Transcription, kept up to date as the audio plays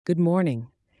Good morning.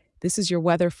 This is your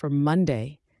weather for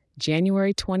Monday,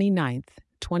 January 29th,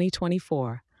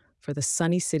 2024, for the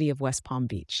sunny city of West Palm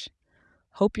Beach.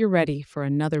 Hope you're ready for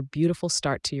another beautiful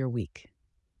start to your week.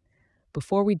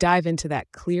 Before we dive into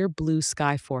that clear blue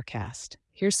sky forecast,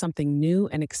 here's something new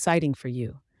and exciting for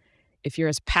you. If you're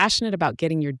as passionate about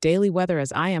getting your daily weather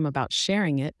as I am about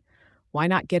sharing it, why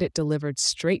not get it delivered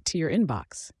straight to your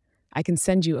inbox? I can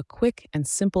send you a quick and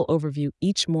simple overview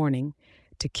each morning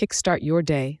to kickstart your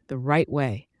day the right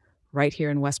way, right here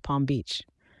in West Palm Beach.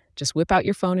 Just whip out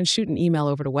your phone and shoot an email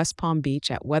over to West Palm Beach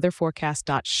at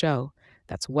weatherforecast.show.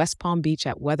 That's West Palm Beach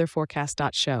at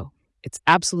weatherforecast.show. It's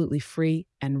absolutely free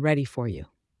and ready for you.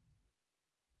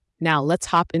 Now, let's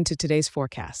hop into today's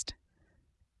forecast.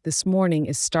 This morning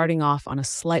is starting off on a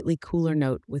slightly cooler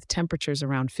note with temperatures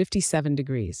around 57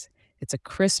 degrees. It's a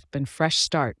crisp and fresh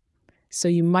start, so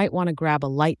you might want to grab a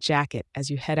light jacket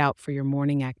as you head out for your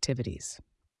morning activities.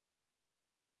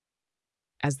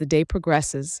 As the day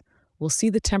progresses, we'll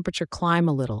see the temperature climb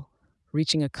a little,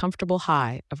 reaching a comfortable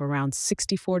high of around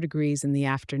 64 degrees in the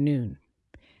afternoon.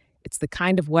 It's the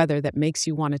kind of weather that makes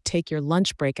you want to take your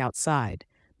lunch break outside,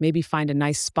 maybe find a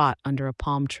nice spot under a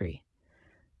palm tree.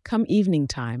 Come evening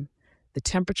time, the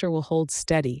temperature will hold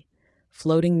steady,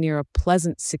 floating near a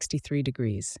pleasant 63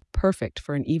 degrees, perfect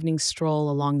for an evening stroll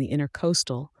along the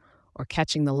intercoastal or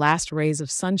catching the last rays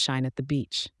of sunshine at the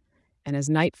beach. And as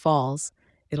night falls,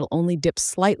 it'll only dip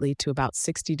slightly to about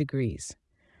 60 degrees.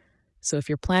 So if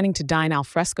you're planning to dine al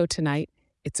fresco tonight,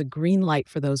 it's a green light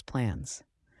for those plans.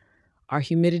 Our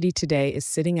humidity today is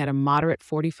sitting at a moderate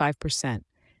 45%,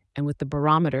 and with the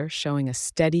barometer showing a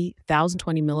steady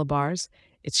 1,020 millibars,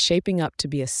 it's shaping up to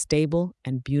be a stable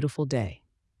and beautiful day.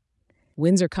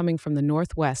 Winds are coming from the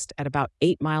northwest at about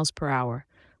 8 miles per hour,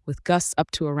 with gusts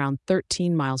up to around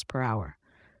 13 miles per hour.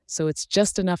 So it's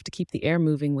just enough to keep the air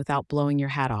moving without blowing your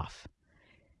hat off.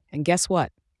 And guess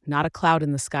what? Not a cloud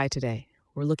in the sky today.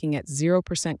 We're looking at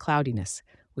 0% cloudiness,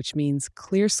 which means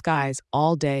clear skies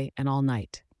all day and all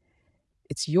night.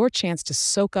 It's your chance to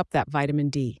soak up that vitamin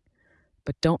D.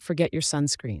 But don't forget your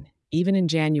sunscreen. Even in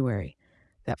January,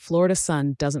 that Florida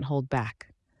sun doesn't hold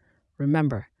back.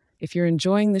 Remember, if you're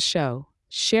enjoying the show,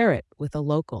 share it with a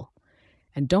local.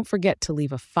 And don't forget to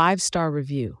leave a 5-star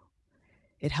review.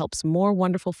 It helps more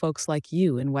wonderful folks like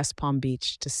you in West Palm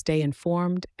Beach to stay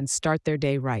informed and start their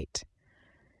day right.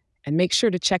 And make sure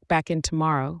to check back in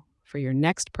tomorrow for your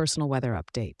next personal weather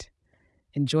update.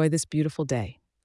 Enjoy this beautiful day.